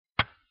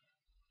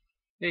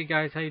Hey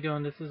guys, how you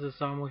doing? This is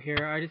Asamu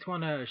here. I just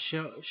want to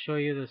show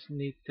you this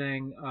neat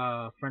thing.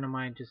 A friend of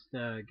mine just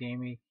gave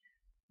me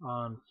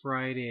on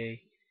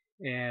Friday,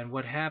 and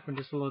what happened?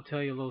 Just a little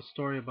tell you a little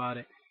story about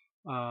it.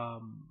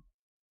 Um,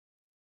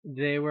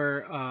 they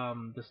were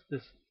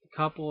this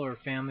couple or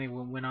family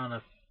went on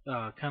a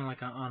kind of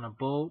like on a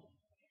boat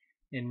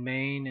in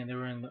Maine, and they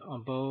were in a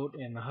boat,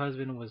 and the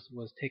husband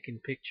was taking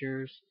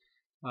pictures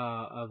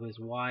of his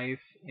wife,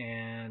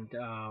 and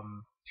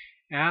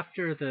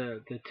after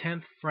the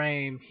 10th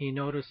frame, he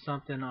noticed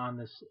something on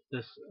this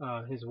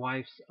his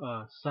wife's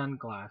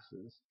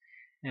sunglasses,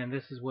 and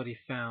this is what he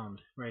found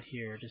right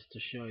here, just to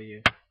show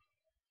you.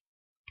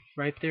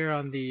 Right there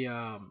on the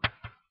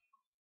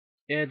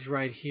edge,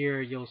 right here,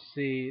 you'll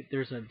see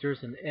there's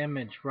an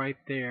image right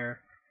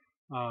there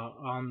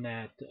on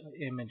that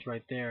image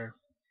right there,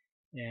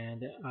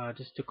 and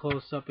just to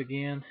close up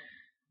again,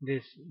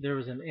 there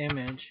was an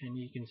image, and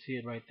you can see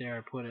it right there.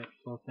 I put a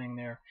little thing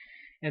there,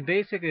 and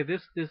basically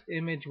this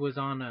image was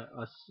on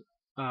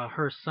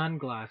her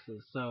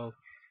sunglasses. So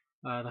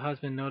the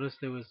husband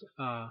noticed there was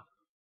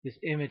this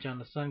image on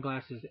the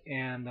sunglasses,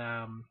 and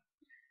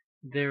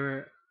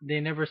they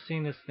never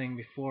seen this thing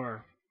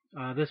before.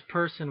 This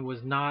person was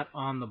not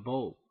on the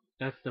boat.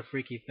 That's the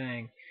freaky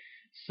thing.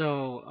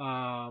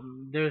 So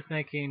they're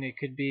thinking it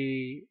could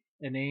be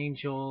an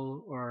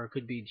angel or it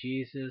could be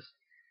Jesus,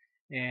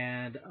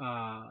 and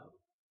a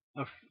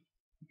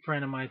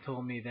friend of mine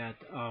told me that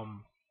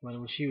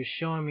when she was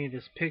showing me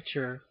this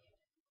picture,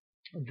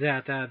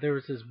 that there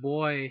was this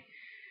boy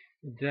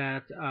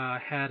that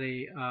had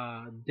a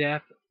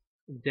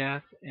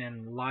death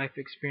and life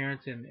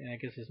experience, and I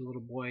guess this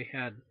little boy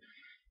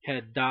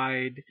had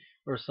died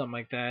or something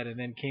like that, and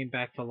then came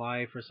back to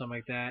life or something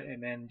like that,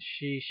 and then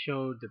she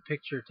showed the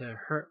picture to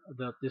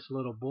this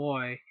little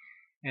boy,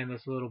 and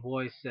this little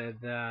boy said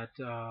that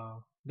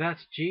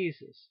that's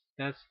Jesus.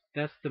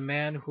 That's the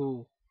man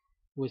who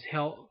was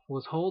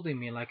holding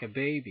me like a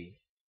baby,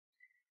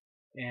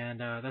 and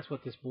that's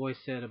what this boy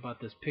said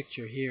about this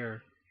picture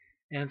here.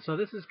 And so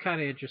this is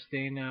kind of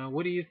interesting.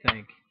 What do you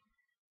think?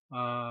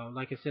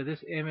 Like I said,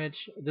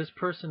 this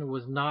person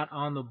was not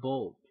on the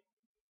boat,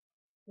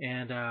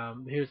 and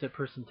here's that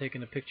person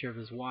taking a picture of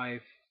his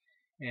wife,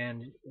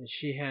 and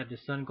she had the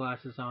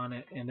sunglasses on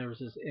it, and there was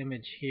this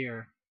image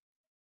here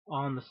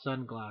on the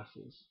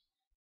sunglasses.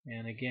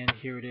 And again,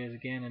 here it is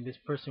again, and this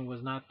person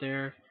was not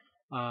there.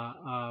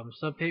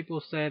 Some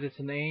people said it's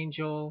an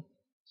angel.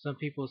 Some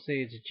people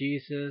say it's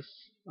Jesus.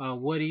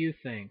 What do you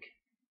think?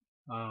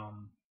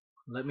 Um,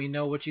 Let me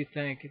know what you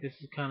think. This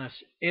is kind of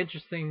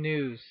interesting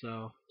news,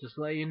 so just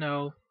let you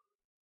know.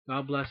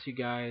 God bless you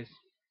guys.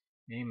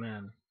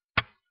 Amen.